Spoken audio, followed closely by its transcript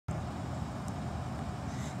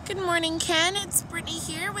Good morning, Ken. It's Brittany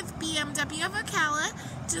here with BMW of Ocala.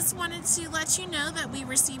 Just wanted to let you know that we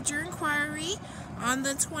received your inquiry on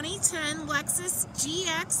the 2010 Lexus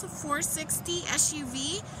GX460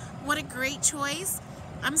 SUV. What a great choice.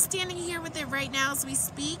 I'm standing here with it right now as we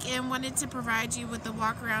speak and wanted to provide you with the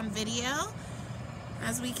walk-around video.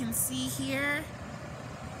 As we can see here,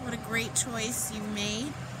 what a great choice you've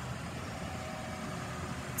made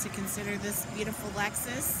to consider this beautiful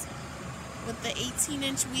Lexus with the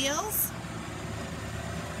 18-inch wheels,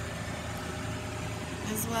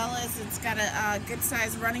 as well as it's got a good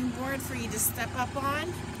size running board for you to step up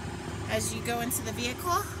on as you go into the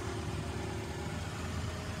vehicle.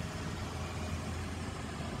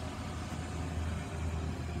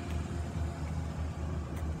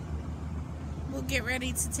 We'll get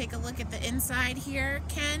ready to take a look at the inside here,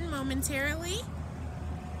 Ken, momentarily.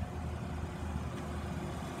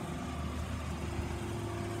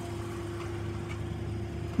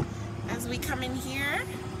 As we come in here,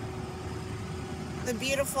 the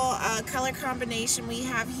beautiful color combination we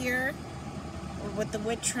have here with the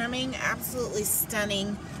wood trimming, absolutely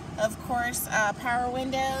stunning. Of course, power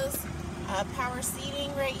windows, power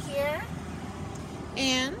seating right here,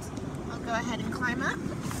 and I'll go ahead and climb up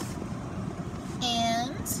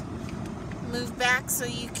and move back so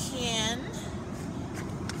you can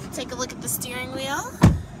take a look at the steering wheel.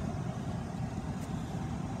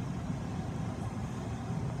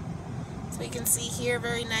 So you can see here,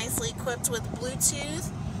 very nicely equipped with Bluetooth.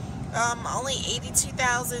 Only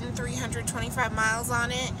 82,325 miles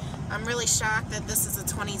on it. I'm really shocked that this is a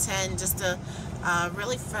 2010, just a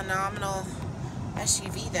really phenomenal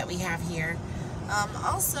SUV that we have here.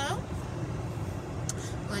 Also,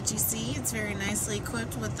 let you see, it's very nicely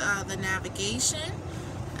equipped with the navigation,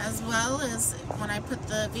 as well as when I put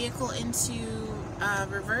the vehicle into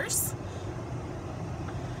reverse,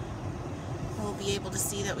 we'll be able to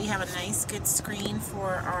see that we have a nice good screen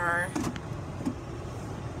for our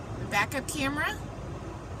backup camera.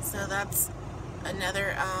 So that's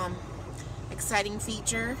another exciting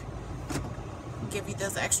feature. Give you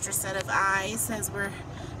those extra set of eyes as we're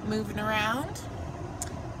moving around.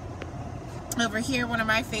 Over here, one of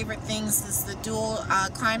my favorite things is the dual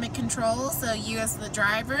climate control. So you as the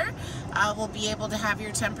driver will be able to have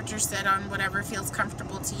your temperature set on whatever feels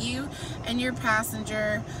comfortable to you, and your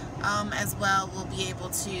passenger as well will be able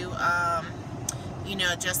to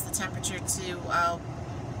adjust the temperature to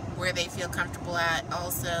where they feel comfortable at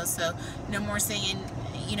also. So no more saying,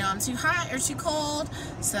 I'm too hot or too cold.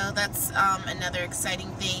 So that's another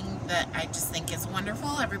exciting thing that I just think is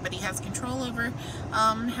wonderful. Everybody has control over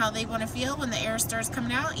how they want to feel when the air starts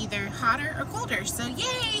coming out, either hotter or colder. So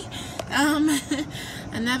yay!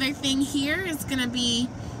 Another thing here is going to be,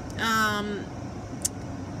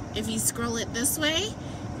 if you scroll it this way,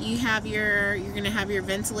 you're going to have your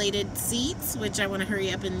ventilated seats, which I want to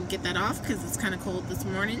hurry up and get that off because it's kind of cold this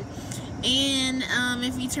morning. And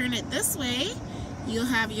if you turn it this way, you'll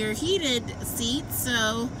have your heated seats.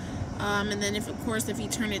 So, and then if you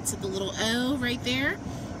turn it to the little O right there,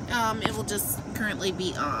 it will just currently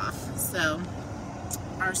be off. So,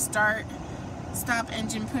 our start, stop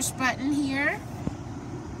engine push button here.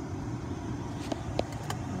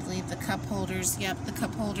 I believe the cup holders, yep, the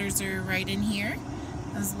cup holders are right in here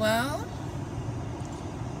as well.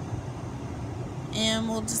 And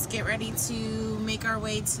we'll just get ready to make our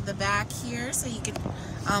way to the back here so you can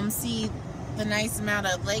see the nice amount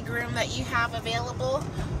of leg room that you have available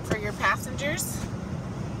for your passengers.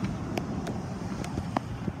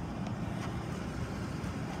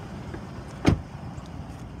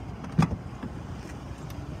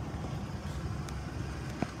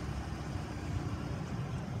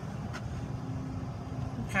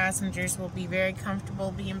 Passengers will be very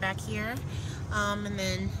comfortable being back here. And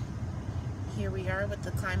then here we are with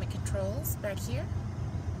the climate controls back here.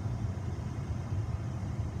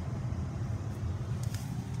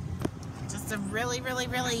 Just a really, really,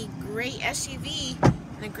 really great SUV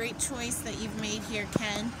and a great choice that you've made here,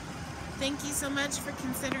 Ken. Thank you so much for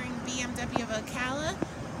considering BMW of Ocala.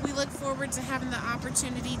 We look forward to having the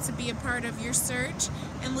opportunity to be a part of your search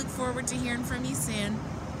and look forward to hearing from you soon.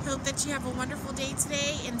 Hope that you have a wonderful day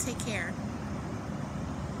today and take care.